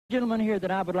Gentleman here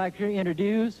that I would like to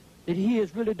introduce, that he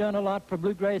has really done a lot for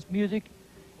bluegrass music,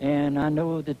 and I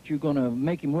know that you're going to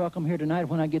make him welcome here tonight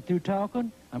when I get through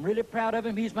talking. I'm really proud of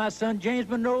him. He's my son, James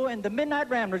Monroe, and the Midnight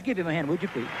Ramblers. Give him a hand, would you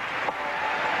please?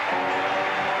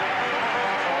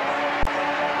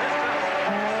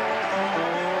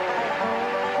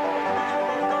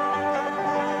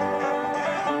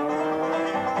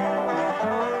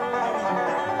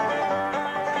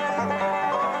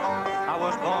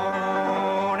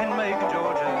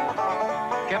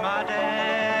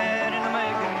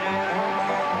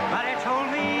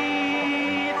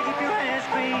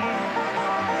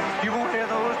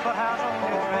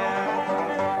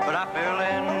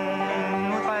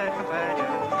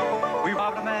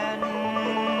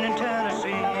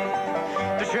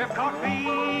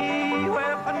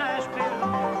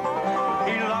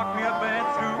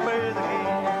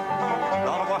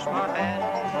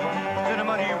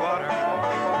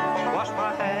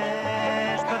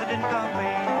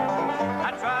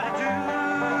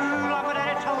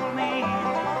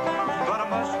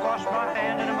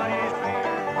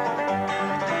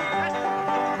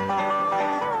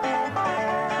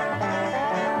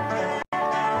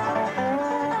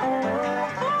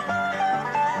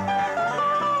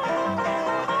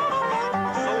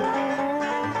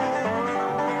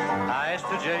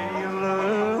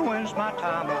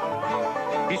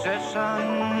 He said,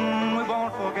 son, we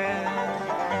won't forget.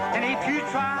 And if you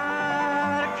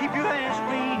try to keep your hands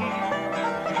clean,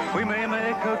 we may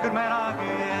make a good man of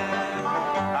you.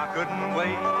 I couldn't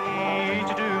wait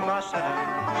to do my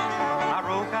sentence. I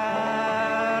broke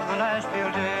out of the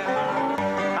Nashville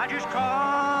jail. I just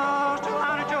crossed the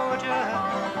line of Georgia.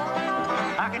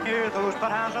 I can hear those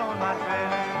bloodhounds on my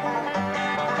trail.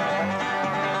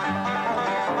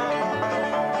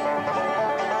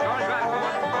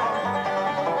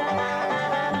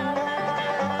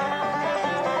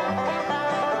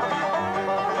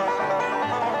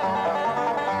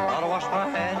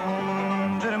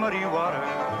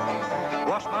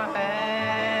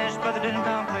 Didn't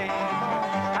complain.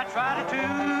 I tried to do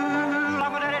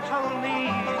like my daddy told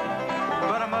me,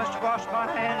 but I must wash my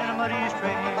hand in a muddy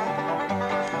stream.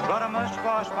 But I must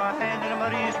wash my hand in a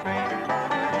muddy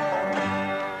stream.